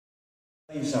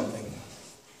Tell you something.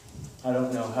 I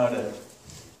don't know how to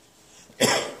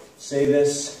say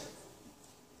this,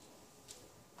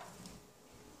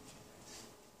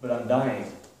 but I'm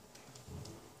dying.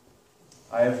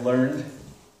 I have learned,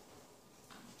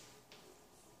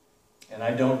 and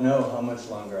I don't know how much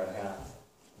longer I have.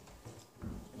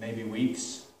 Maybe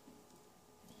weeks,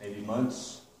 maybe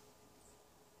months,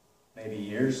 maybe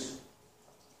years.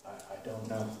 I don't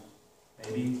know.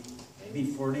 Maybe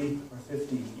 40 or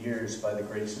 50 years by the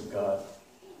grace of God.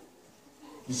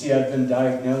 You see, I've been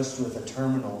diagnosed with a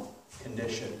terminal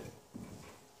condition.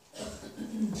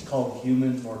 It's called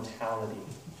human mortality.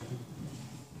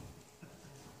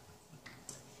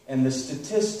 And the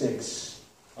statistics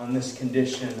on this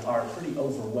condition are pretty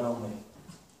overwhelming.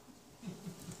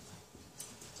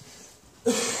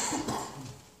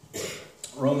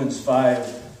 Romans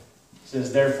 5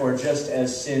 says, "Therefore, just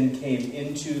as sin came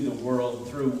into the world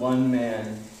through one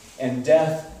man, and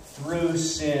death through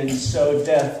sin, so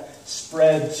death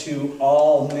spread to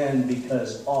all men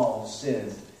because all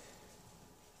sinned."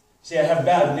 See, I have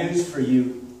bad news for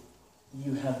you.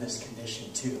 You have this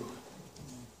condition too.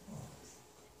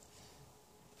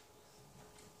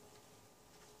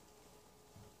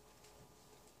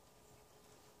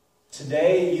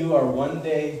 Today, you are one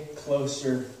day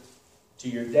closer to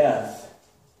your death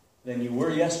than you were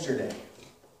yesterday.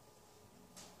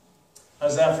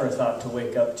 How's that for a thought to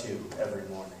wake up to every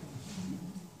morning?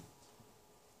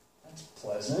 That's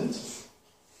pleasant.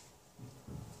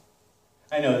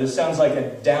 I know this sounds like a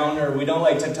downer. We don't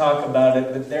like to talk about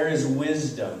it, but there is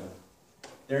wisdom.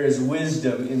 There is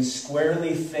wisdom in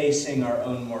squarely facing our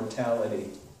own mortality.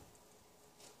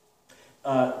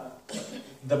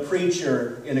 The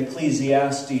preacher in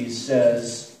Ecclesiastes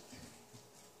says,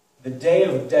 "The day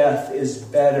of death is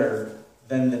better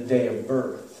than the day of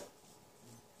birth.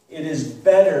 It is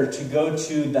better to go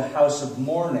to the house of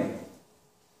mourning,"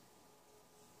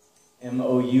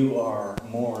 M-O-U-R,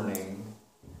 mourning,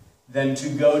 "than to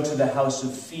go to the house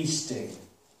of feasting.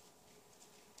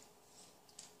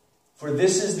 For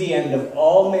this is the end of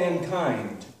all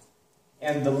mankind,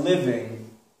 and the living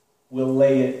will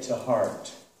lay it to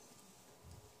heart."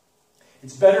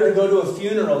 It's better to go to a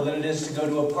funeral than it is to go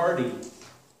to a party.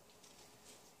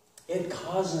 It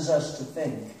causes us to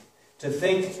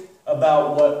think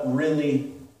about what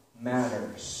really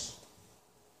matters.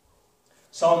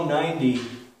 Psalm 90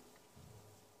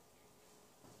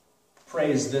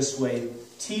 prays this way,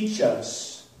 "Teach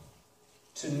us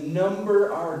to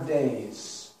number our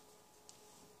days,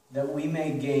 that we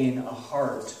may gain a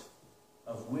heart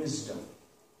of wisdom."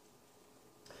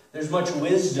 There's much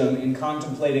wisdom in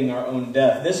contemplating our own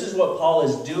death. This is what Paul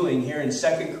is doing here in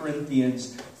 2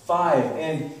 Corinthians 5.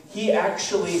 And he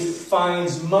actually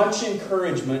finds much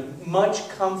encouragement, much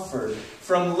comfort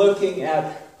from looking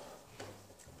at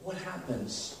what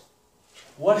happens.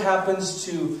 What happens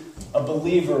to a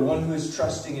believer, one who is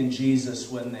trusting in Jesus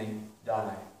when they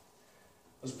die?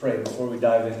 Let's pray before we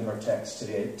dive into our text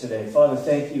today. Father,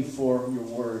 thank you for your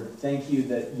word. Thank you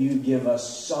that you give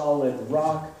us solid,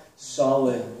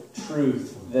 rock-solid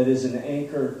truth that is an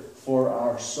anchor for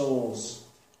our souls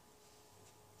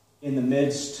in the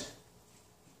midst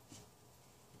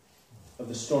of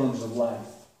the storms of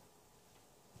life.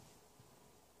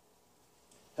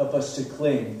 Help us to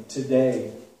cling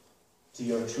today to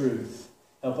your truth.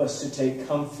 Help us to take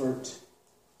comfort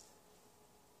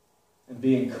and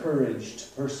be encouraged to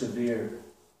persevere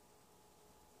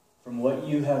from what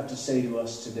you have to say to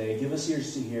us today. Give us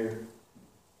ears to hear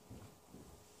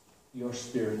your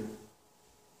Spirit.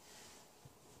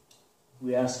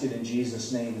 We ask it in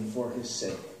Jesus' name and for his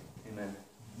sake. Amen.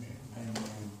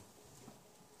 Amen.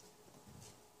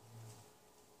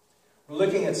 We're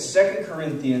looking at 2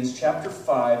 Corinthians chapter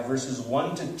 5, verses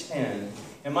 1 to 10.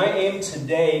 And my aim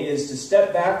today is to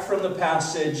step back from the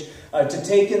passage, to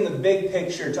take in the big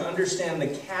picture, to understand the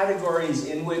categories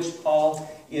in which Paul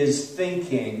is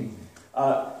thinking.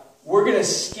 We're going to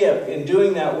skip, in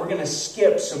doing that, we're going to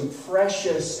skip some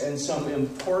precious and some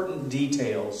important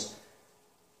details.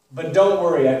 But don't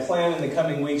worry, I plan in the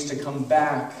coming weeks to come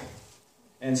back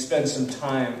and spend some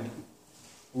time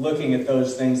looking at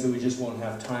those things that we just won't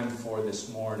have time for this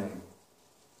morning.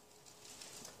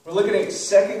 We're looking at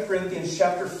 2 Corinthians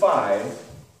chapter 5,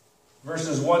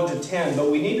 verses 1 to 10. But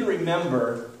we need to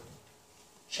remember,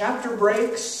 chapter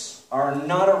breaks are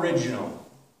not original.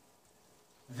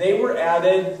 They were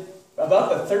added about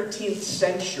the 13th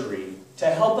century to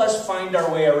help us find our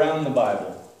way around the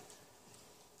Bible.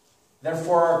 They're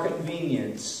for our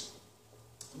convenience.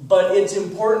 But it's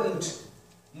important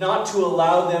not to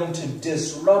allow them to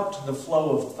disrupt the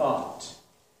flow of thought.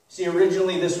 See,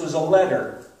 originally this was a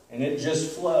letter, and it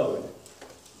just flowed.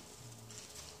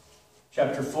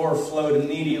 Chapter 4 flowed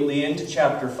immediately into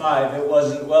chapter 5. It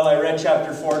wasn't, well, I read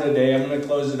chapter 4 today, I'm going to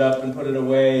close it up and put it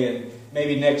away, and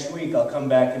maybe next week I'll come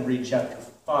back and read chapter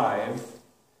 5.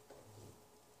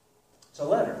 It's a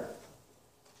letter.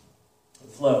 It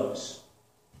flows.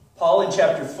 Paul in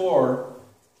chapter 4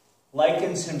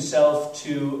 likens himself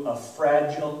to a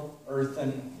fragile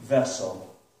earthen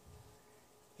vessel.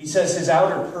 He says his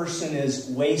outer person is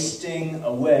wasting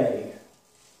away.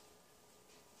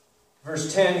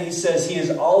 Verse 10, he says he is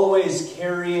always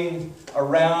carrying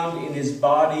around in his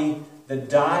body the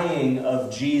dying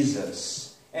of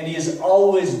Jesus. And he is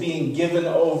always being given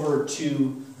over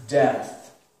to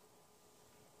death.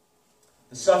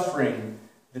 The suffering,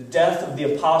 the death of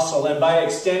the apostle, and by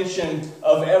extension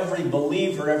of every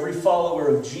believer, every follower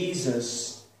of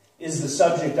Jesus, is the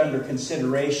subject under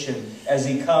consideration as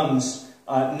he comes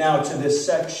now to this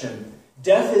section.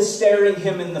 Death is staring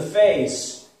him in the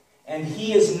face. And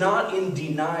he is not in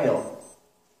denial.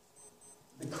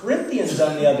 The Corinthians,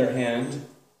 on the other hand,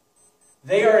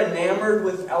 they are enamored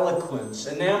with eloquence,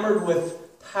 enamored with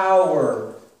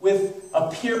power, with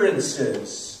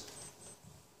appearances.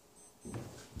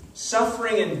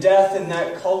 Suffering and death in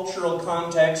that cultural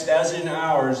context, as in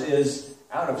ours, is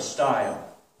out of style.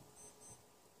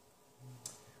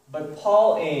 But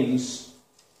Paul aims,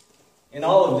 in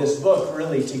all of this book,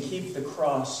 really, to keep the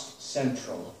cross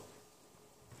central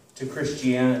to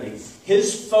Christianity.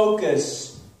 His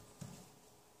focus,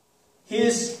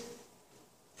 his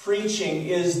preaching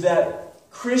is that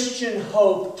Christian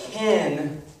hope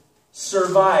can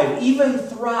survive, even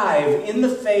thrive in the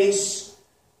face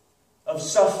of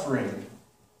suffering,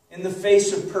 in the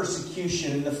face of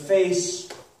persecution, in the face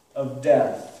of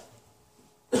death.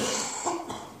 He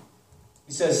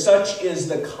says, such is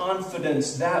the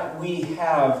confidence that we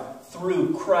have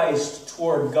through Christ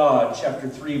toward God. Chapter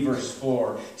 3, verse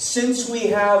 4. Since we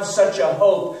have such a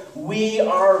hope, we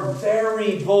are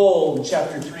very bold.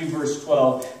 Chapter 3, verse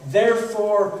 12.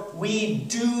 Therefore, we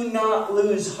do not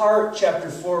lose heart. Chapter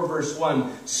 4, verse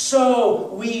 1. So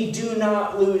we do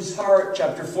not lose heart.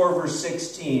 Chapter 4, verse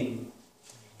 16.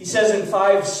 He says in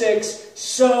 5:6,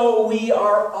 so we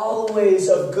are always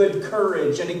of good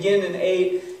courage. And again in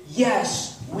 8,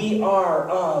 yes, we are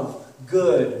of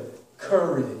good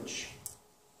courage.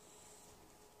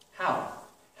 How?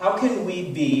 How can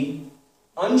we be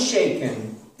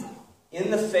unshaken in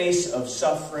the face of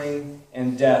suffering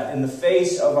and death, in the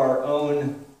face of our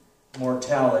own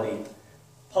mortality?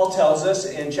 Paul tells us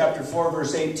in chapter 4,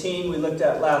 verse 18, we looked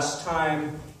at last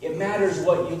time, it matters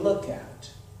what you look at.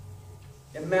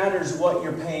 It matters what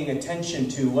you're paying attention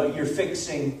to, what you're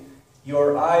fixing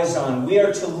your eyes on. We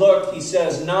are to look, he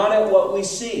says, not at what we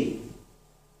see.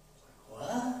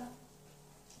 What?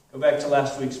 Go back to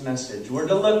last week's message. We're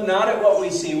to look not at what we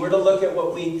see. We're to look at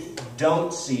what we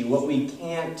don't see, what we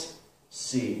can't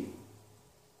see.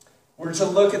 We're to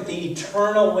look at the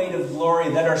eternal weight of glory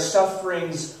that our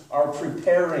sufferings are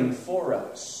preparing for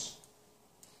us.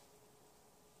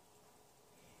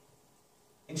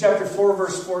 In chapter 4,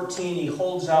 verse 14, he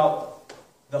holds out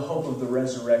the hope of the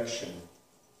resurrection.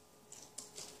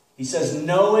 He says,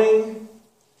 knowing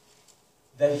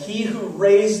that he who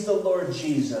raised the Lord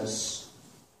Jesus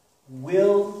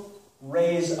will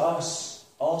raise us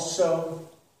also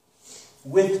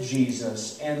with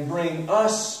Jesus and bring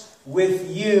us with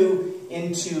you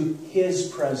into his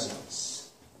presence.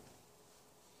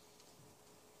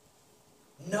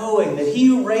 Knowing that he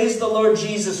who raised the Lord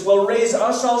Jesus will raise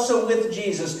us also with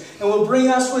Jesus and will bring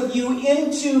us with you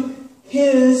into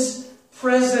his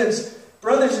presence.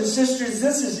 Brothers and sisters,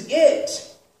 this is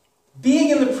it.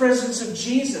 Being in the presence of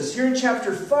Jesus. Here in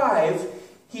chapter 5,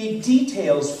 he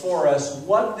details for us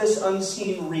what this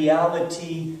unseen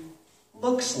reality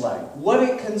looks like, what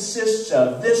it consists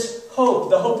of, this hope,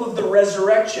 the hope of the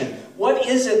resurrection. What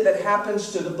is it that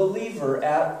happens to the believer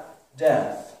at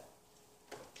death?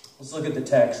 Let's look at the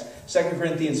text. 2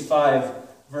 Corinthians 5,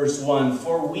 verse 1.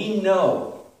 For we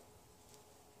know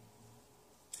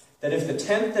that if the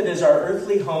tent that is our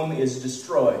earthly home is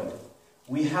destroyed,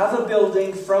 we have a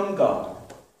building from God,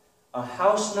 a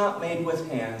house not made with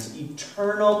hands,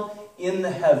 eternal in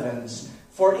the heavens.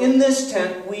 For in this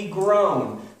tent we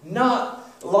groan,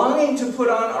 not longing to put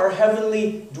on our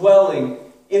heavenly dwelling,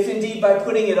 if indeed by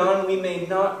putting it on we may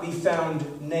not be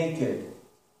found naked.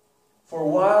 For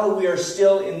while we are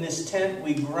still in this tent,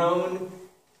 we groan,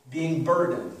 being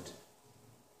burdened.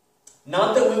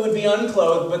 Not that we would be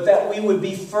unclothed, but that we would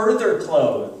be further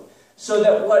clothed, so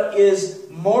that what is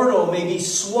mortal may be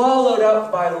swallowed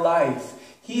up by life.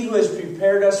 He who has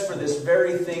prepared us for this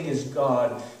very thing is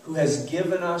God, who has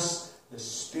given us the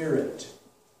Spirit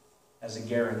as a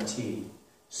guarantee.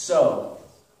 So,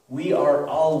 we are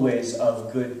always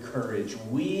of good courage.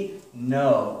 We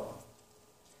know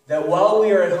that while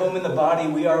we are at home in the body,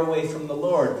 we are away from the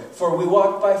Lord. For we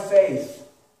walk by faith,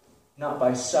 not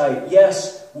by sight.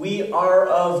 Yes, we are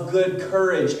of good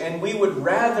courage, and we would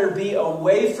rather be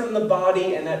away from the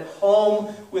body and at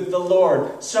home with the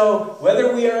Lord. So,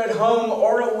 whether we are at home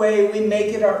or away, we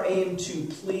make it our aim to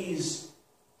please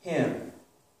Him.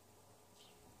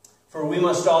 For we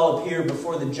must all appear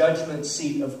before the judgment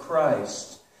seat of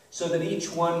Christ, so that each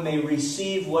one may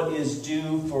receive what is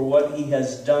due for what he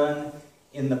has done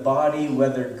in the body,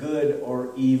 whether good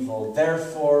or evil.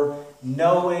 Therefore,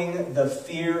 knowing the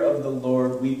fear of the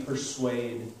Lord, we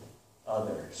persuade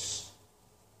others.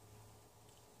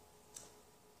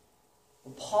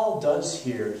 What Paul does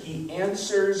here, he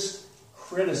answers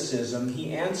criticism,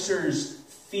 he answers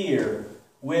fear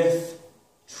with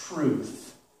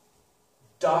truth,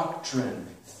 doctrine,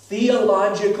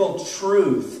 theological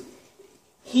truth.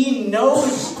 He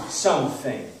knows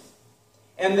something,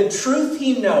 and the truth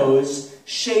he knows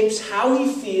shapes how he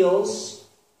feels.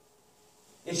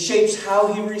 It shapes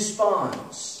how he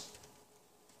responds,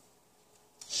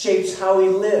 shapes how he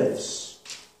lives.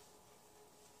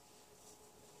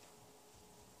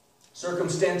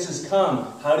 Circumstances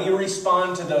come. How do you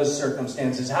respond to those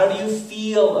circumstances? How do you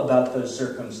feel about those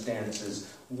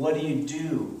circumstances? What do you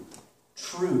do?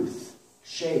 Truth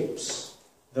shapes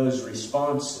those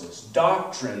responses.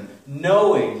 Doctrine,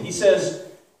 knowing. He says,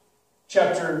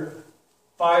 chapter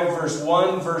 5, verse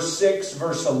 1, verse 6,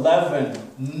 verse 11,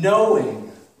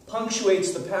 knowing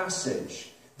punctuates the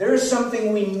passage. There is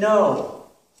something we know.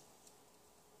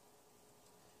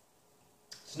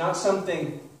 It's not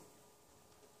something,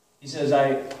 he says,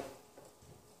 I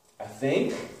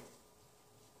think,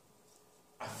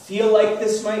 I feel like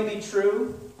this might be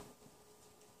true.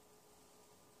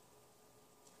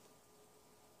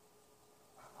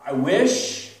 I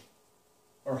wish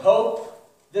or hope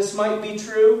this might be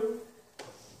true.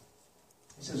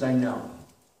 He says, I know.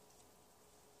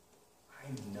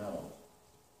 I know.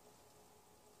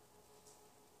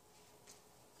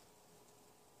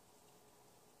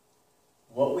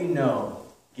 What we know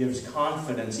gives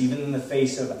confidence even in the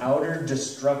face of outer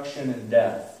destruction and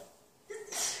death.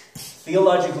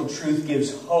 Theological truth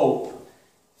gives hope.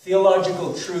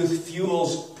 Theological truth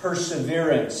fuels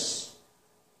perseverance.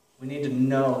 We need to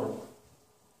know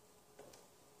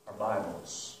our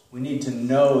Bibles. We need to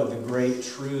know the great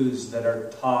truths that are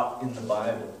taught in the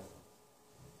Bible,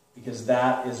 because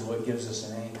that is what gives us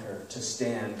an anchor to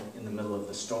stand in the middle of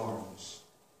the storms.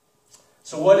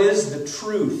 So what is the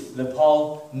truth that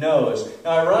Paul knows?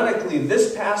 Now, ironically,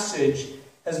 this passage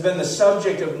has been the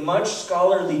subject of much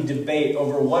scholarly debate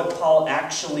over what Paul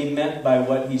actually meant by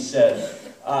what he said.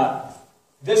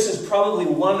 This is probably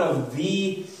one of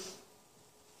the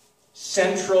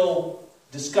central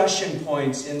discussion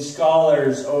points in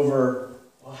scholars over,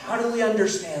 well, how do we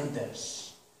understand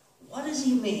this? What does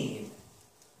he mean?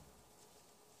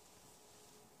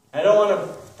 I don't want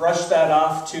to brush that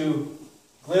off too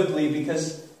glibly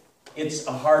because it's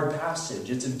a hard passage.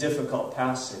 It's a difficult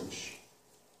passage.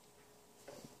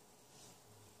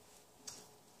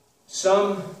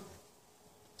 Some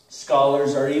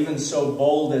scholars are even so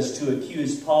bold as to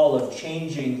accuse Paul of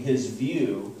changing his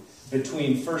view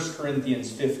between 1 Corinthians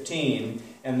 15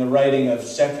 and the writing of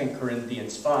 2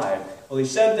 Corinthians 5. Well, he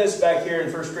said this back here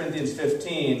in 1 Corinthians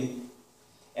 15,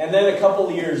 and then a couple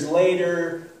years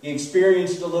later, he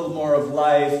experienced a little more of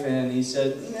life, and he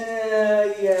said,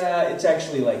 yeah, it's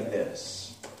actually like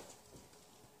this.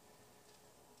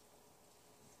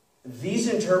 These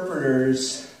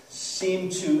interpreters seem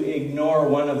to ignore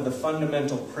one of the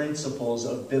fundamental principles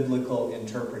of biblical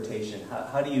interpretation.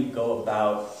 How do you go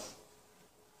about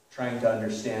trying to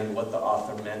understand what the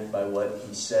author meant by what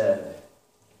he said?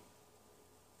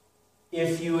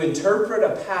 If you interpret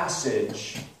a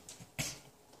passage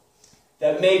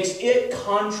that makes it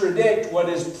contradict what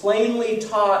is plainly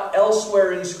taught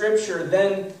elsewhere in Scripture,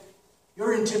 then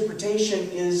your interpretation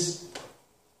is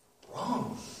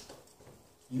wrong.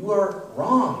 You are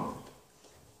wrong.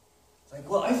 It's like,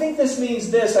 well, I think this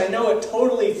means this. I know it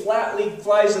totally flatly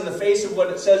flies in the face of what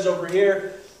it says over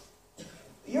here.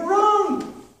 You're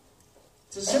wrong.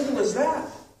 It's as simple as that.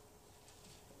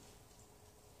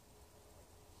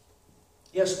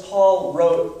 Yes, Paul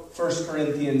wrote 1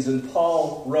 Corinthians, and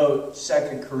Paul wrote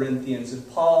 2 Corinthians, and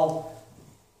Paul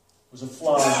was a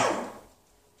flawed,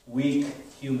 weak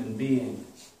human being.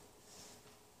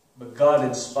 But God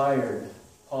inspired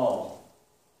Paul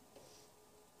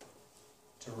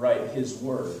to write his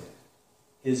word,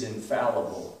 his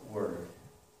infallible word.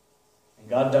 And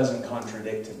God doesn't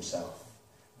contradict himself.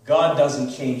 God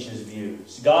doesn't change his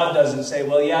views. God doesn't say,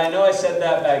 well, yeah, I know I said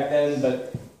that back then,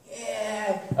 but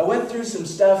yeah, I went through some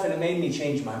stuff and it made me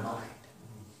change my mind.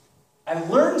 I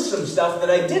learned some stuff that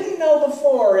I didn't know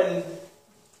before, and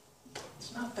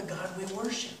it's not the God we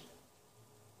worship.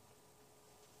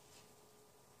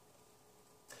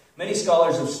 Many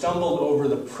scholars have stumbled over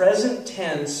the present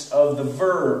tense of the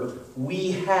verb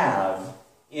we have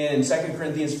in 2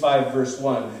 Corinthians 5 verse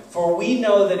 1. For we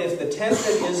know that if the tent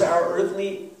that is our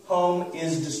earthly home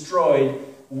is destroyed,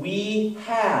 we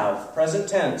have, present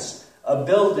tense, a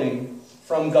building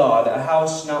from God, a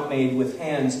house not made with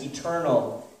hands,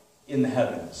 eternal in the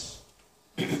heavens.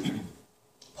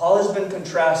 Paul has been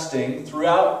contrasting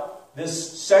throughout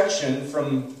this section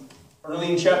from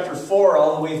early in chapter 4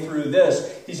 all the way through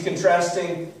this. He's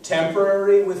contrasting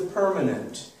temporary with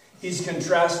permanent. He's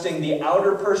contrasting the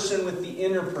outer person with the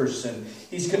inner person.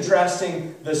 He's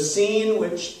contrasting the seen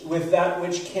with that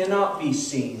which cannot be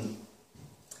seen.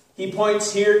 He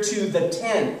points here to the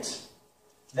tent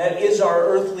that is our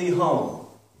earthly home.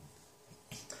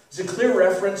 It's a clear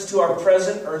reference to our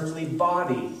present earthly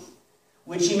body,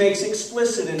 which he makes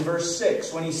explicit in verse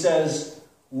 6 when he says,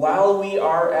 while we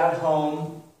are at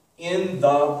home in the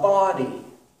body.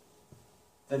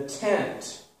 The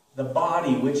tent, the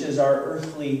body, which is our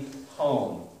earthly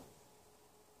home.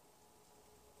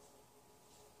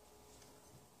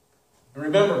 And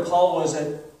remember, Paul was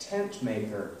a tent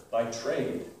maker by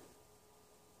trade.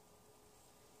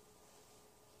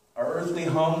 Our earthly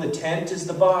home, the tent, is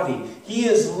the body. He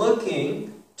is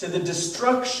looking to the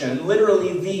destruction,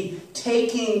 literally the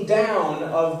taking down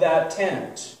of that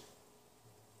tent.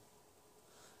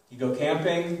 You go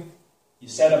camping, you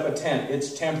set up a tent.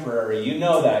 It's temporary. You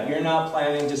know that. You're not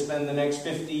planning to spend the next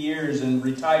 50 years and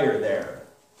retire there.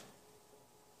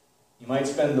 You might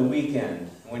spend the weekend.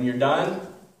 When you're done,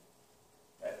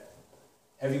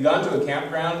 have you gone to a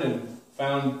campground and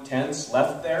found tents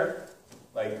left there?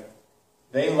 Like,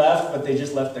 they left, but they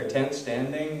just left their tent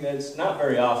standing? That's not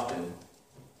very often.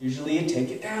 Usually you take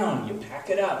it down, you pack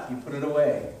it up, you put it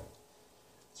away.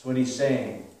 That's what he's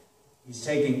saying. He's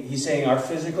saying our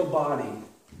physical body,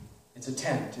 it's a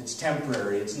tent, it's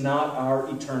temporary, it's not our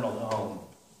eternal home.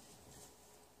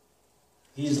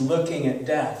 He's looking at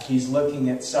death, he's looking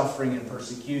at suffering and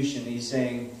persecution. He's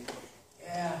saying,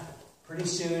 yeah, pretty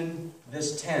soon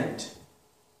this tent,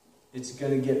 it's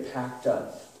going to get packed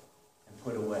up and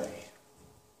put away.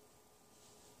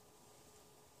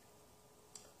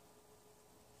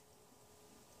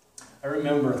 I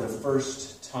remember the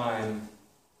first time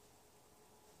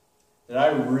that I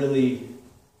really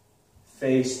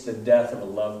faced the death of a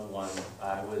loved one.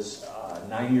 I was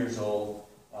 9 years old.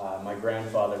 My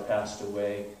grandfather passed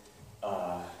away,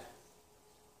 and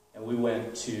we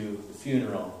went to the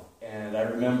funeral. And I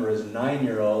remember as a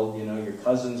 9-year-old, you know, your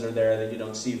cousins are there that you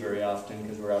don't see very often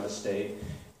because we're out of state,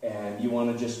 and you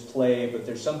want to just play, but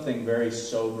there's something very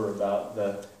sober about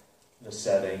the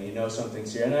setting. You know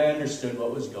something's here. And I understood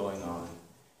what was going on.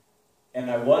 And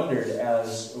I wondered,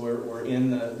 as we're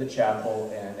in the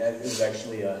chapel, and it was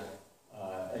actually a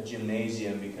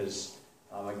gymnasium because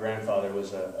my grandfather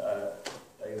was an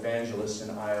evangelist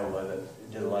in Iowa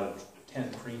that did a lot of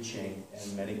tent preaching,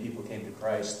 and many people came to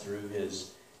Christ through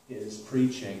his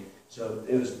preaching. So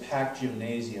it was a packed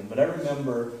gymnasium. But I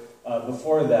remember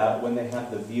before that, when they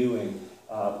had the viewing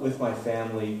with my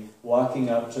family, walking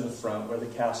up to the front where the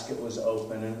casket was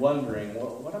open and wondering,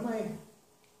 what am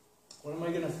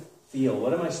I going to feel?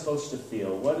 What am I supposed to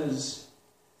feel?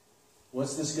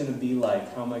 What's this going to be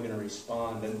like? How am I going to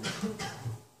respond?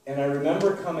 And I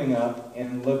remember coming up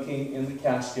and looking in the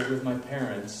casket with my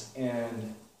parents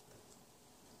and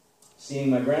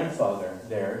seeing my grandfather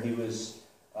there. He was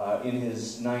in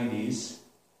his 90s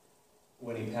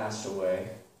when he passed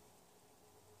away.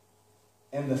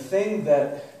 And the thing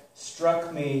that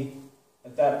struck me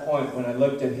at that point when I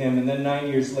looked at him, and then 9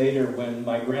 years later when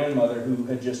my grandmother, who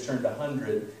had just turned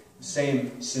 100,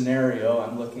 same scenario,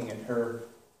 I'm looking at her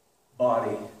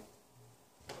body.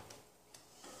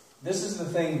 This is the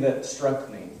thing that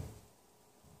struck me.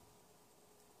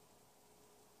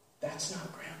 That's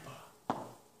not Grandpa.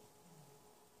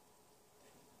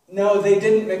 No, they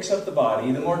didn't mix up the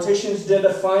body. The morticians did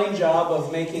a fine job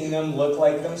of making them look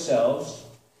like themselves.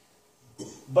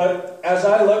 But as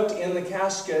I looked in the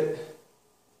casket,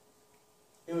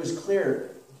 it was clear,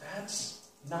 that's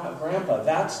not Grandpa.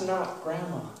 That's not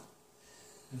Grandma.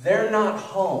 They're not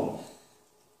home.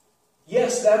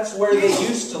 Yes, that's where they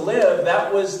used to live.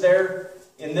 That was their,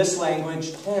 in this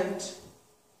language, tent.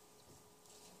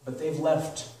 But they've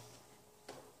left.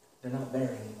 They're not there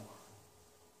anymore.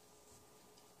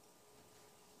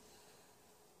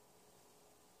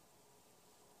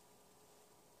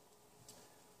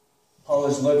 Paul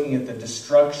is looking at the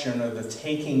destruction or the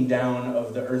taking down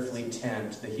of the earthly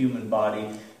tent, the human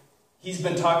body. He's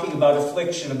been talking about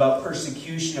affliction, about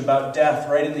persecution, about death,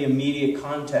 right in the immediate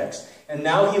context. And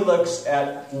now he looks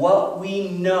at what we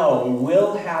know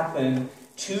will happen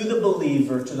to the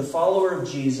believer, to the follower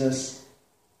of Jesus,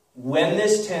 when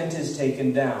this tent is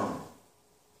taken down.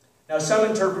 Now, some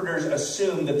interpreters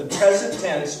assume that the present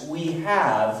tense "we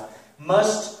have"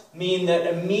 must mean that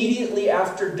immediately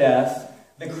after death,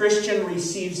 the Christian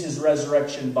receives his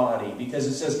resurrection body, because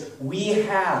it says, "We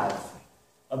have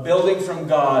a building from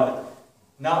God,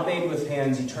 not made with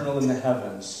hands, eternal in the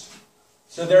heavens."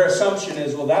 So their assumption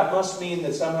is, well, that must mean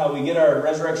that somehow we get our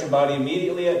resurrection body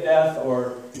immediately at death,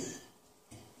 or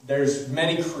there's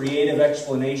many creative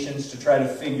explanations to try to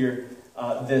figure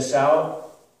this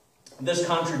out. This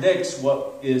contradicts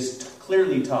what is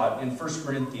clearly taught in 1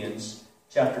 Corinthians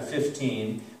chapter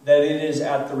 15, that it is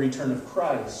at the return of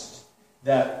Christ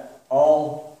that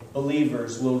all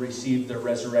believers will receive their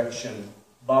resurrection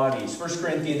bodies. 1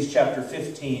 Corinthians chapter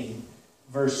 15,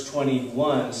 verse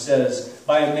 21 says,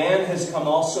 "By a man has come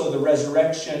also the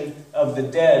resurrection of the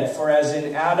dead. For as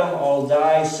in Adam all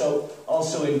die, so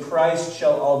also in Christ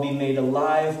shall all be made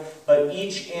alive, but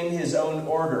each in his own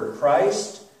order.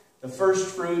 Christ, the first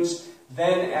fruits,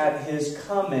 then at his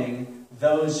coming,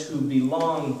 those who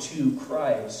belong to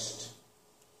Christ."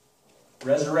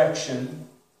 Resurrection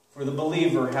for the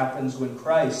believer happens when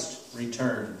Christ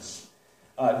returns.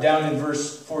 Down in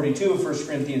verse 42 of 1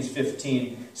 Corinthians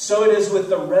 15, "So it is with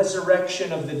the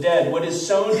resurrection of the dead. What is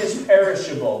sown is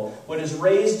perishable. What is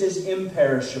raised is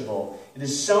imperishable. It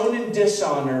is sown in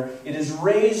dishonor. It is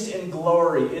raised in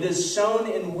glory. It is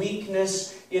sown in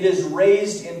weakness. It is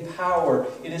raised in power.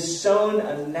 It is sown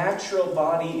a natural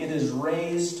body. It is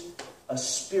raised a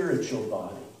spiritual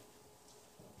body."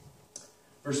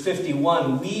 Verse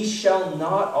 51, "We shall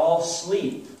not all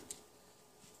sleep."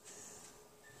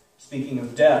 Speaking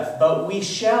of death, "but we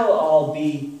shall all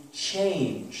be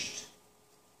changed.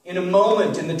 In a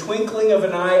moment, in the twinkling of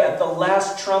an eye, at the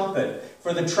last trumpet.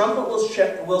 For the trumpet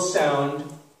will sound,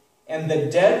 and the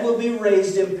dead will be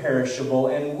raised imperishable,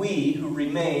 and we who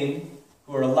remain,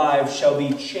 who are alive, shall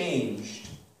be changed.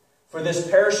 For this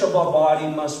perishable body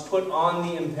must put on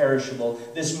the imperishable.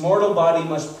 This mortal body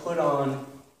must put on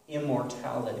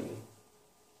immortality."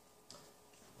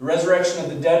 The resurrection of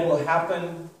the dead will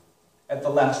happen at the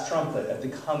last trumpet, at the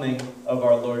coming of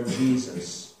our Lord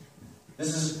Jesus.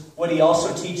 This is what he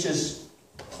also teaches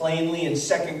plainly in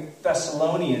 2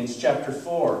 Thessalonians chapter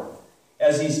 4,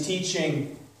 as he's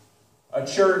teaching a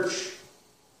church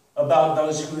about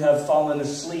those who have fallen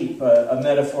asleep, a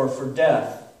metaphor for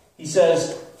death. He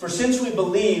says, "For since we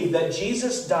believe that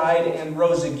Jesus died and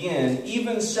rose again,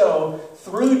 even so,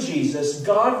 through Jesus,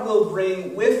 God will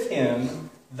bring with him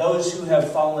those who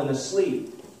have fallen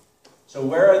asleep." So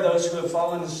where are those who have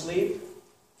fallen asleep?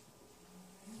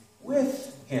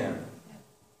 With him.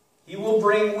 He will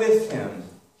bring with him.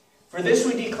 "For this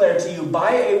we declare to you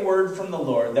by a word from the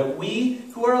Lord, that we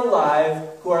who are alive,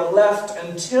 who are left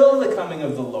until the coming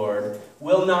of the Lord,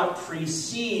 will not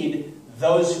precede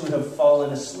those who have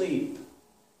fallen asleep.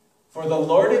 For the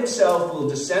Lord himself will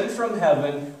descend from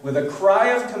heaven with a cry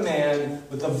of command,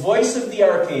 with the voice of the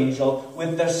archangel,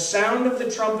 with the sound of the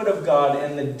trumpet of God,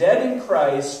 and the dead in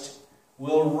Christ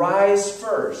will rise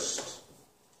first.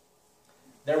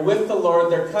 They're with the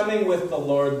Lord, they're coming with the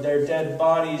Lord, their dead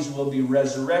bodies will be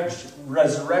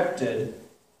resurrected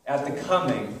at the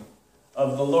coming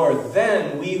of the Lord.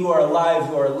 Then we who are alive,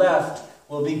 who are left,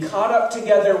 will be caught up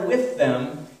together with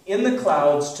them in the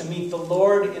clouds to meet the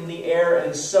Lord in the air,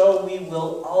 and so we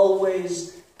will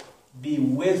always be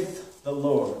with the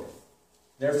Lord.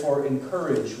 Therefore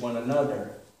encourage one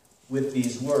another with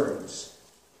these words."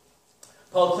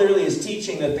 Paul clearly is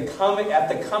teaching that at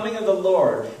the coming of the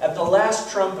Lord, at the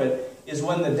last trumpet, is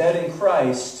when the dead in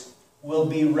Christ will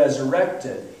be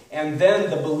resurrected. And then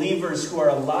the believers who are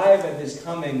alive at his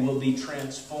coming will be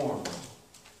transformed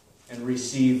and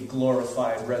receive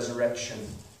glorified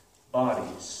resurrection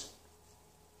bodies.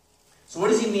 So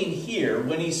what does he mean here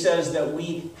when he says that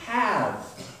we have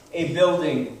a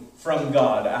building from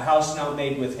God, a house not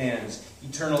made with hands,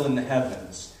 eternal in the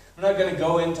heavens? I'm not going to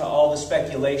go into all the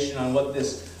speculation on what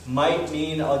this might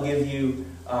mean. I'll give you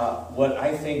what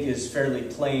I think is fairly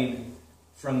plain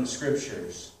from the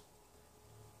Scriptures.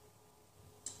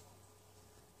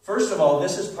 First of all,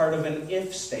 this is part of an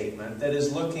if statement that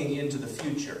is looking into the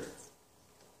future.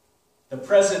 The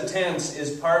present tense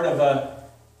is part of a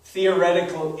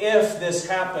theoretical if this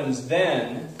happens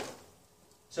then.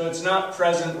 So it's not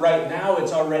present right now,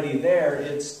 it's already there.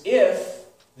 It's if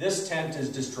this tent is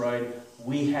destroyed,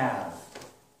 we have.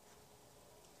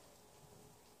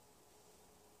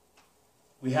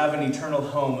 We have an eternal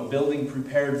home, a building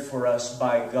prepared for us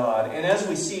by God. And as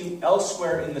we see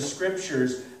elsewhere in the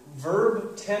Scriptures,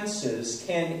 verb tenses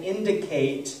can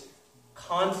indicate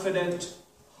confident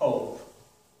hope.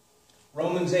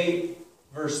 Romans 8,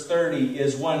 verse 30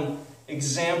 is one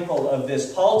example of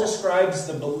this. Paul describes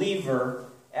the believer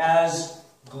as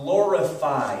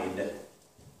glorified.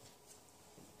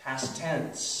 Past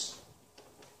tense.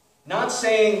 Not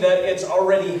saying that it's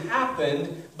already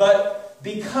happened, but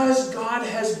because God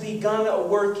has begun a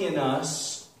work in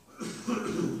us,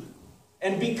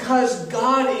 and because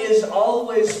God is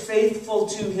always faithful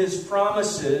to His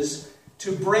promises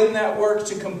to bring that work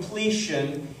to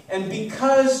completion, and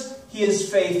because He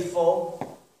is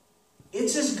faithful,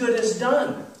 it's as good as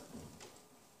done.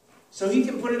 So he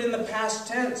can put it in the past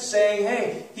tense, saying,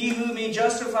 hey, he whom He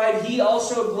justified, He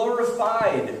also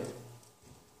glorified.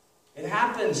 It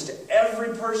happens to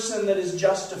every person that is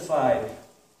justified.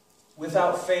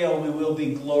 Without fail, we will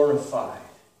be glorified.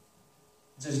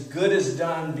 It's as good as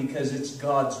done because it's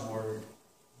God's word.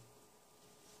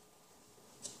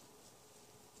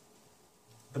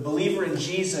 The believer in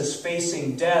Jesus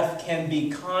facing death can be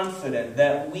confident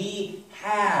that we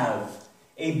have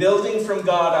a building from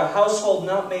God, a household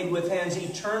not made with hands,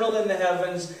 eternal in the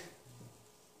heavens,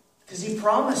 because He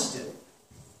promised it.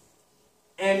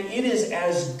 And it is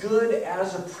as good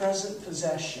as a present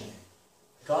possession.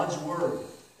 God's word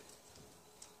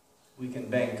we can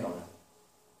bank on.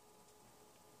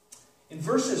 In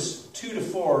verses 2 to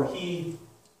 4, he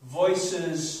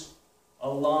voices a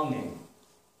longing.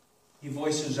 He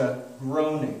voices a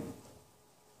groaning.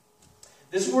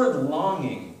 This word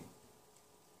longing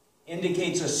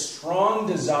indicates a strong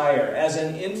desire, as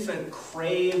an infant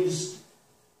craves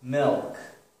milk.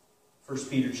 1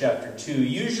 Peter chapter 2.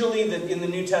 Usually in the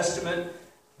New Testament,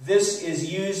 this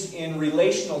is used in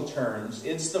relational terms.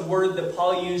 It's the word that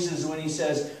Paul uses when he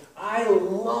says, I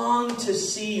long to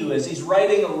see you. As he's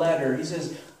writing a letter, he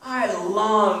says, I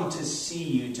long to see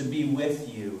you, to be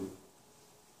with you.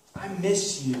 I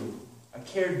miss you. I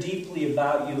care deeply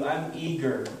about you. I'm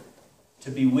eager to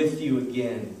be with you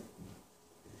again.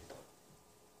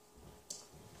 It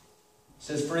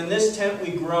says, for in this tent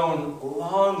we groan,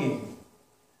 longing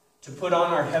to put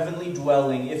on our heavenly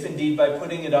dwelling, if indeed by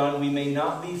putting it on we may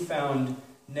not be found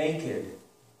naked.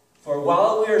 For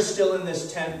while we are still in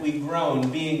this tent we groan,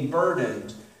 being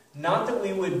burdened, not that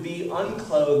we would be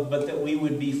unclothed, but that we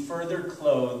would be further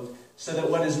clothed, so that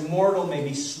what is mortal may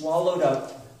be swallowed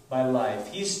up by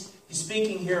life. He's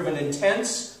speaking here of an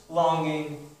intense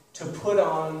longing to put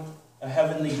on a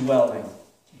heavenly dwelling.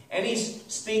 And he's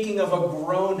speaking of a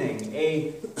groaning,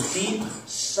 a deep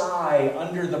sigh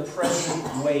under the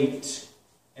present weight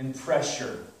and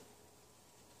pressure.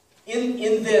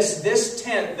 In this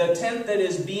tent, the tent that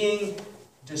is being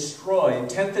destroyed,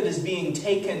 tent that is being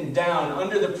taken down,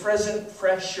 under the present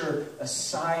pressure, a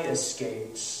sigh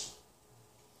escapes.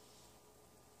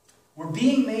 We're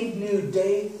being made new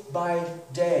day by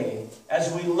day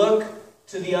as we look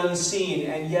to the unseen,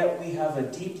 and yet we have a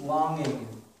deep longing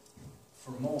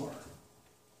for more.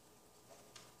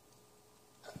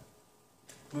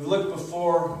 We've looked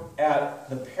before at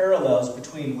the parallels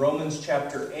between Romans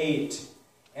chapter 8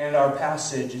 and our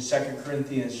passage in 2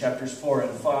 Corinthians chapters 4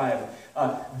 and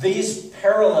 5. These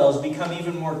parallels become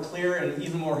even more clear and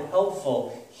even more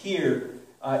helpful here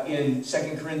in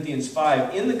 2 Corinthians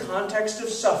 5. In the context of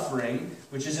suffering,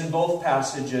 which is in both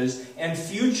passages, and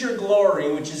future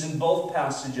glory, which is in both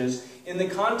passages, in the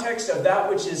context of that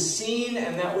which is seen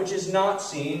and that which is not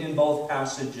seen in both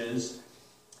passages,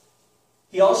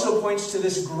 he also points to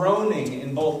this groaning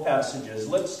in both passages.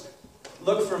 Let's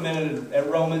look for a minute at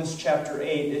Romans chapter 8.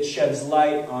 It sheds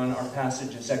light on our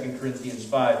passage in 2 Corinthians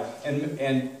 5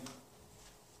 and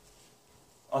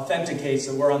authenticates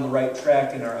that we're on the right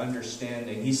track in our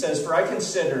understanding. He says, for I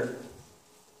consider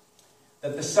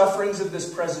that the sufferings of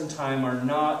this present time are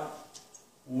not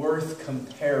worth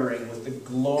comparing with the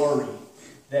glory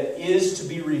that is to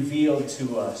be revealed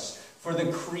to us. For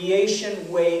the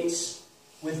creation waits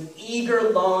with eager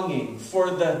longing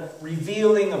for the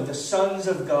revealing of the sons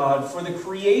of God. For the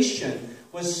creation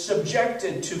was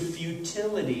subjected to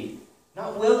futility,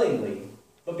 not willingly,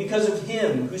 but because of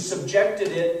Him who subjected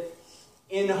it,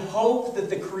 in hope that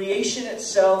the creation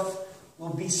itself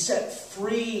will be set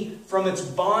free from its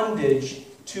bondage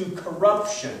to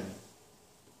corruption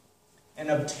and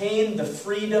obtain the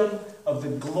freedom of the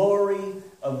glory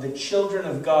of the children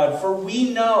of God. For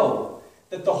we know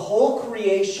that the whole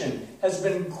creation has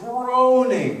been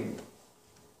groaning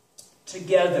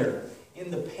together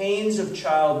in the pains of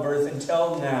childbirth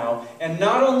until now. And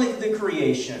not only the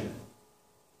creation,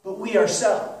 but we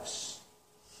ourselves.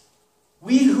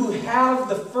 We who have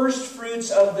the first fruits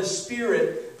of the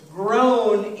Spirit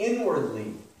groan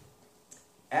inwardly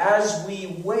as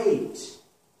we wait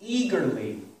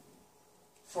eagerly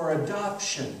for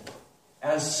adoption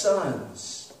as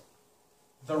sons,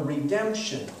 the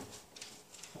redemption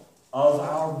of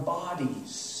our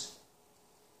bodies.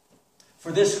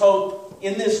 For this hope,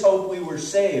 in this hope we were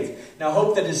saved. Now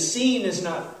hope that is seen is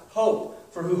not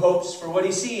hope, for who hopes for what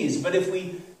he sees? But if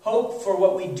we hope for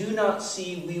what we do not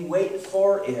see, we wait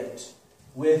for it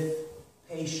with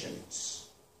patience.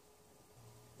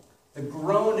 The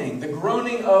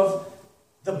groaning of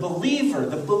the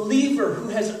believer who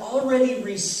has already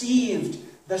received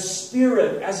the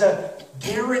Spirit as a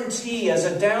guarantee, as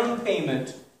a down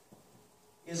payment,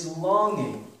 is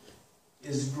longing,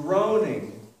 is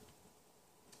groaning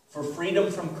for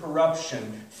freedom from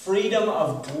corruption, freedom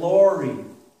of glory.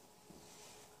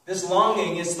 This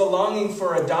longing is the longing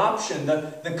for adoption,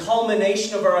 the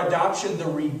culmination of our adoption, the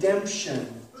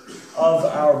redemption of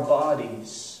our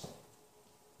bodies.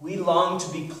 We long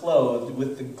to be clothed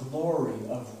with the glory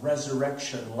of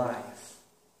resurrection life.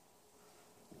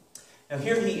 Now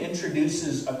here he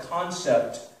introduces a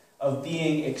concept of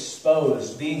being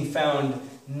exposed, being found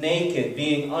naked,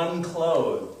 being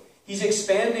unclothed. He's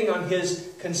expanding on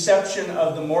his conception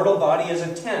of the mortal body as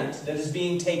a tent that is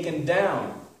being taken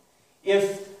down.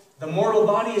 If the mortal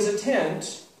body is a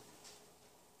tent,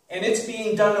 and it's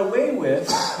being done away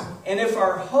with, and if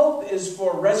our hope is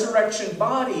for resurrection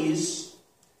bodies,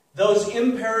 those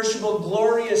imperishable,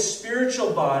 glorious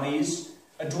spiritual bodies,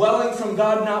 a dwelling from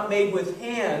God not made with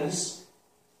hands,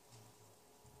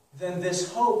 then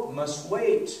this hope must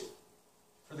wait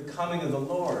for the coming of the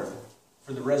Lord,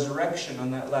 for the resurrection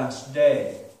on that last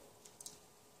day.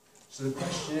 So the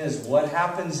question is, what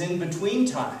happens in between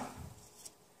time?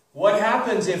 What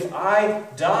happens if I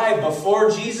die before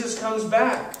Jesus comes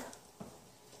back?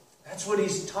 That's what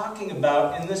he's talking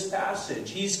about in this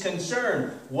passage. He's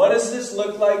concerned. What does this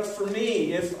look like for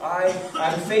me if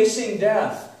I'm facing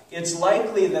death? It's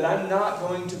likely that I'm not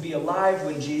going to be alive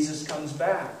when Jesus comes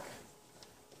back.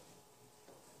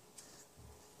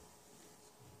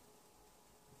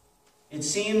 It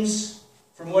seems,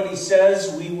 from what he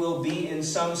says, we will be in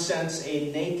some sense a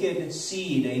naked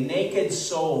seed, a naked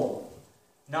soul,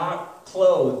 not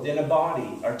clothed in a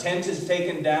body. Our tent is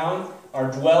taken down. Our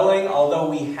dwelling, although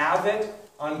we have it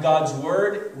on God's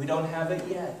Word, we don't have it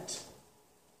yet.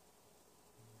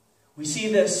 We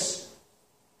see this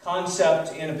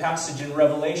concept in a passage in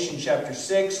Revelation chapter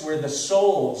 6 where the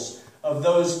souls of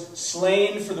those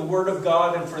slain for the Word of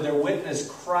God and for their witness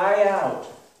cry out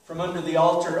from under the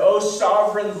altar, "O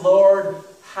sovereign Lord,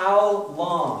 how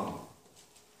long?"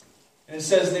 And it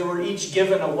says they were each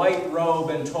given a white robe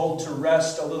and told to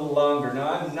rest a little longer. Now,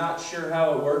 I'm not sure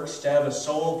how it works to have a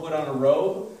soul put on a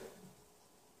robe,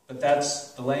 but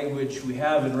that's the language we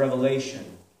have in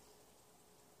Revelation.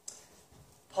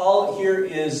 Paul here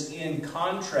is in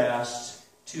contrast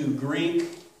to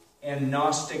Greek and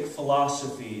Gnostic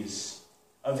philosophies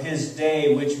of his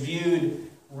day, which viewed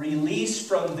release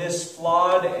from this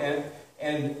flawed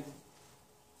and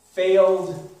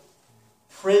failed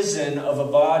prison of a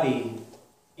body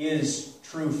is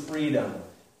true freedom.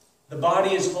 The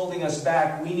body is holding us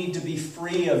back. We need to be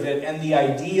free of it. And the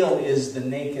ideal is the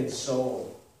naked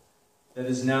soul that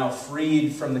is now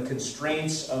freed from the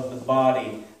constraints of the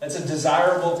body. That's a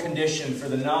desirable condition for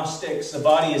the Gnostics. The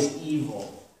body is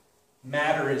evil.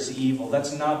 Matter is evil.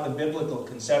 That's not the biblical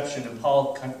conception, and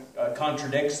Paul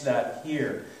contradicts that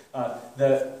here.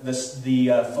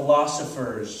 The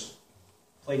philosophers,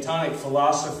 Platonic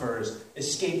philosophers,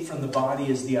 escape from the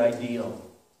body as the ideal.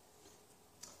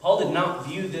 Paul did not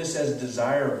view this as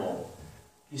desirable.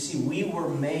 You see, we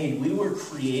were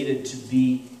created to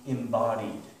be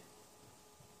embodied.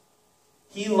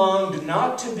 He longed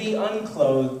not to be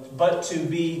unclothed, but to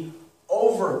be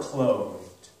overclothed.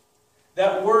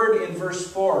 That word in verse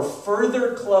 4,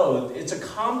 further clothed, it's a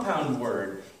compound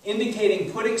word,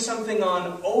 indicating putting something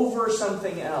on over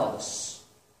something else.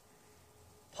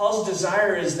 Paul's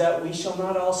desire is that we shall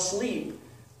not all sleep,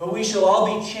 but we shall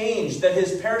all be changed, that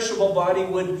his perishable body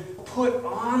would put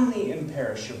on the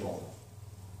imperishable,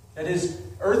 that his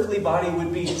earthly body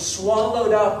would be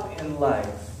swallowed up in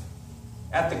life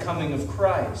at the coming of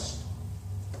Christ.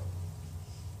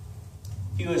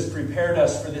 He who has prepared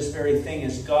us for this very thing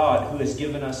is God, who has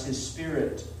given us his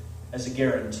Spirit as a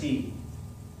guarantee.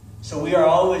 So we are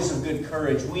always of good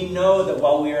courage. We know that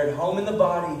while we are at home in the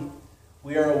body,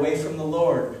 we are away from the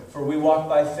Lord, for we walk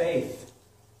by faith,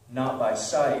 not by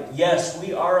sight. Yes,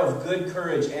 we are of good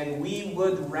courage, and we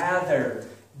would rather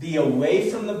be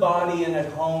away from the body and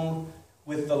at home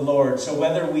with the Lord. So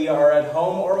whether we are at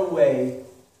home or away,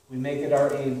 We make it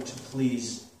our aim to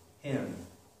please Him.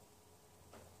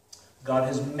 God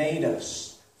has made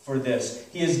us for this.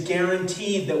 He has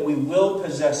guaranteed that we will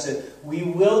possess it. We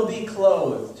will be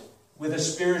clothed with a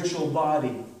spiritual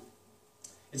body.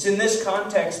 It's in this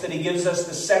context that He gives us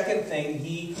the second thing.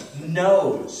 He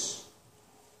knows.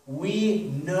 We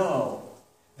know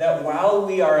that while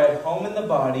we are at home in the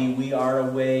body, we are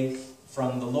away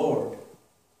from the Lord.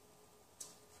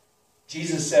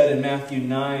 Jesus said in Matthew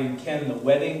 9, "Can the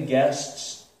wedding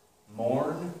guests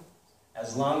mourn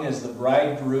as long as the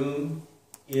bridegroom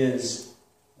is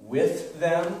with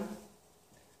them?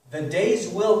 The days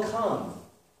will come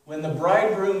when the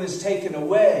bridegroom is taken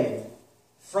away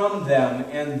from them,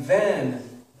 and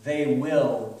then they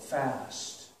will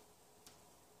fast."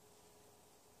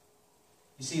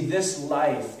 You see, this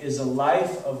life is a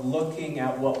life of looking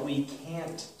at what we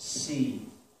can't see.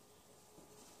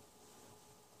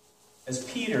 As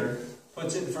Peter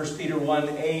puts it in 1 Peter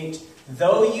 1:8,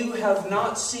 "Though you have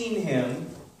not seen Him,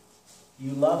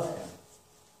 you love Him.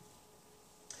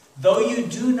 Though you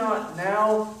do not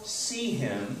now see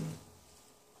Him,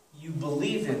 you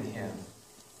believe in Him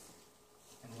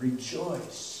and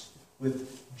rejoice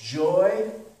with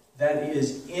joy that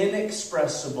is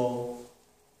inexpressible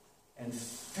and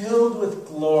filled with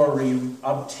glory,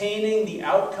 obtaining the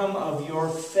outcome of your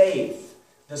faith,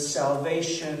 the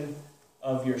salvation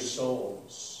of your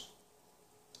souls."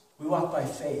 We walk by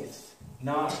faith,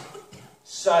 not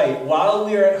sight. While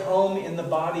we are at home in the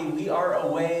body, we are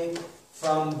away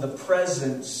from the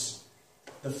presence,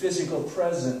 the physical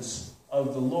presence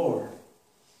of the Lord.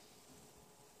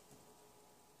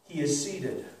 He is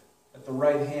seated at the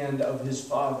right hand of His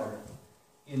Father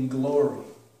in glory.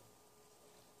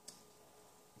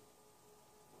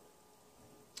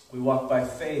 We walk by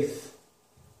faith,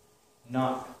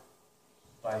 not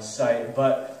by sight,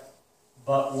 but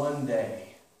one day,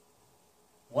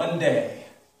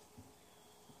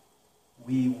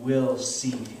 we will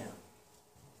see Him.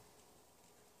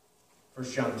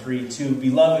 1 John 3:2,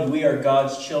 "Beloved, we are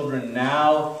God's children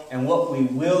now, and what we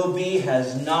will be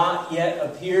has not yet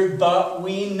appeared, but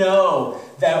we know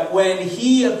that when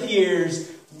He appears,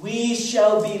 we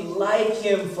shall be like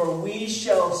Him, for we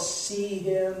shall see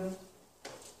Him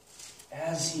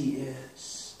as He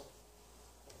is."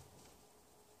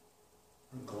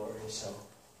 Glorious hope.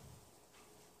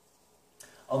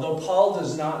 Although Paul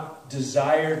does not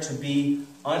desire to be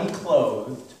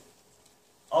unclothed,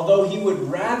 although he would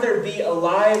rather be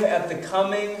alive at the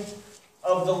coming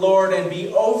of the Lord and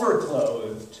be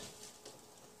overclothed,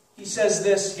 he says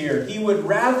this here: he would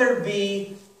rather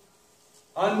be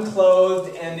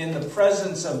unclothed and in the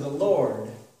presence of the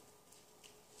Lord.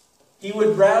 He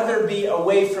would rather be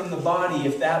away from the body,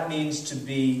 if that means to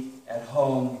be at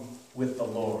home with the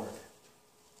Lord.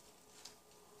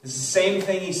 It's the same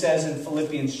thing he says in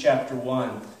Philippians chapter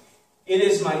 1. "It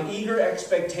is my eager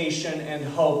expectation and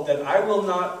hope that I will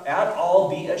not at all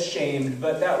be ashamed,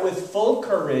 but that with full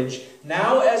courage,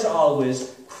 now as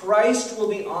always, Christ will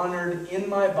be honored in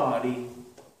my body,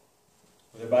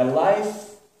 whether by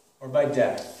life or by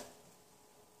death.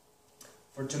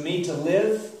 For to me to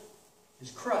live is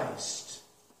Christ,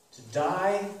 to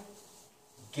die,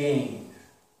 gain.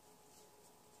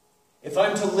 If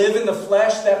I'm to live in the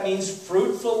flesh, that means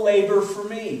fruitful labor for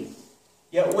me.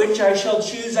 Yet which I shall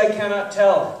choose I cannot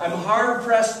tell. I'm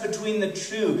hard-pressed between the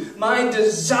two. My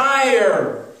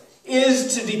desire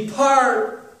is to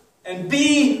depart and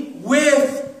be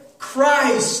with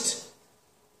Christ.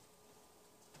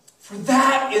 For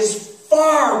that is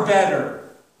far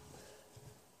better.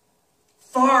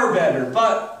 Far better.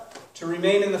 But to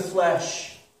remain in the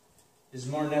flesh is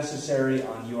more necessary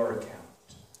on your account.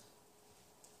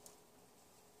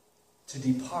 To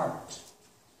depart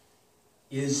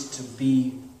is to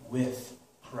be with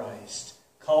Christ.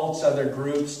 Cults, other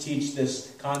groups teach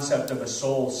this concept of a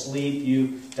soul sleep.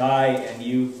 You die and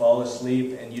you fall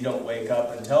asleep and you don't wake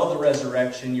up until the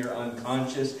resurrection. You're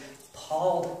unconscious.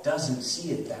 Paul doesn't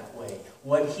see it that way.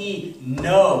 What he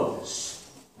knows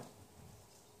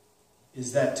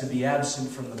is that to be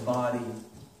absent from the body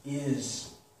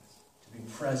is to be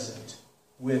present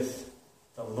with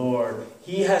the Lord.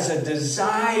 He has a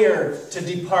desire to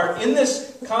depart. In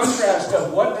this contrast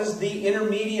of what does the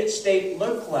intermediate state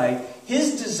look like,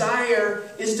 his desire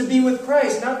is to be with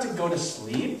Christ, not to go to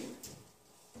sleep.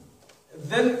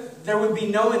 Then there would be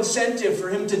no incentive for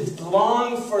him to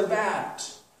long for that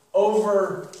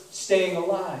over staying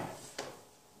alive.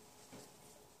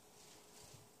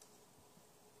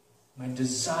 My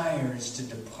desire is to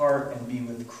depart and be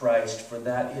with Christ, for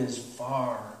that is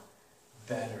far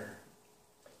better.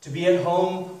 To be at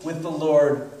home with the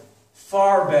Lord,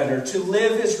 far better. To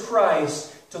live is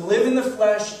Christ. To live in the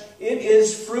flesh, it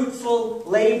is fruitful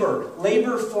labor,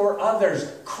 labor for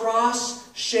others,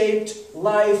 cross-shaped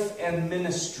life and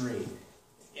ministry.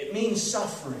 It means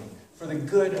suffering for the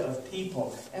good of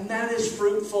people. And that is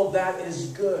fruitful, that is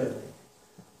good.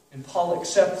 And Paul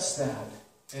accepts that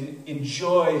and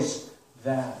enjoys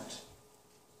that.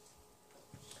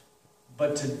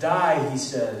 But to die, he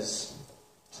says,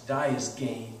 to die is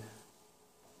gain.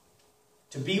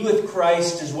 To be with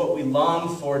Christ is what we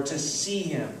long for, to see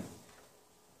Him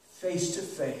face to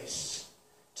face.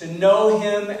 To know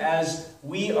Him as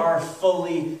we are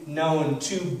fully known.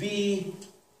 To be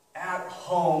at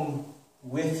home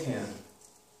with Him.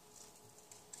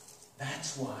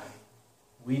 That's why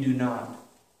we do not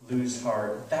lose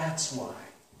heart. That's why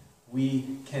we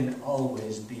can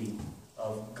always be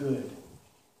of good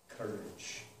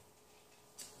courage.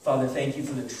 Father, thank you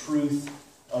for the truth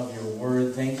of your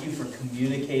word. Thank you for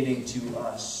communicating to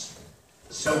us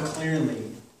so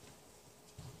clearly,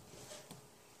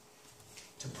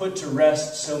 to put to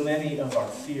rest so many of our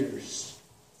fears,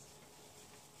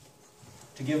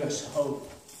 to give us hope,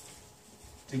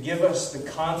 to give us the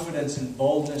confidence and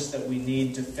boldness that we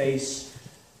need to face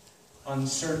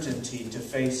uncertainty, to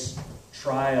face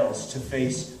trials, to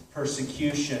face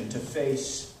persecution, to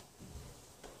face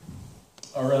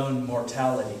our own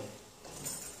mortality.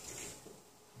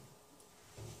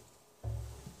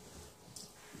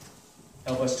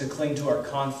 Help us to cling to our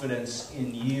confidence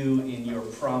in you, in your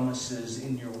promises,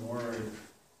 in your word.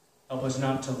 Help us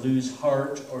not to lose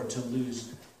heart or to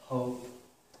lose hope.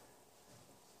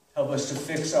 Help us to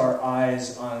fix our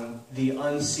eyes on the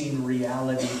unseen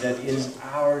reality that is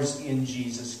ours in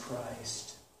Jesus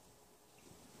Christ.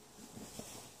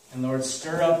 And Lord,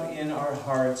 stir up in our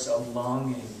hearts a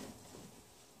longing,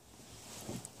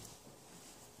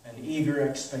 an eager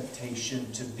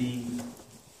expectation to be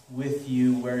with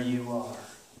you where you are,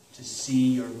 to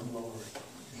see your glory.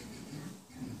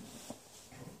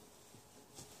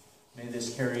 May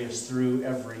this carry us through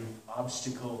every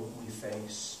obstacle we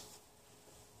face.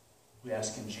 We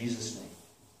ask in Jesus' name.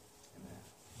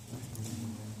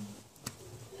 Amen.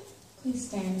 Please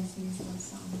stand and sing this last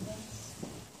song with us.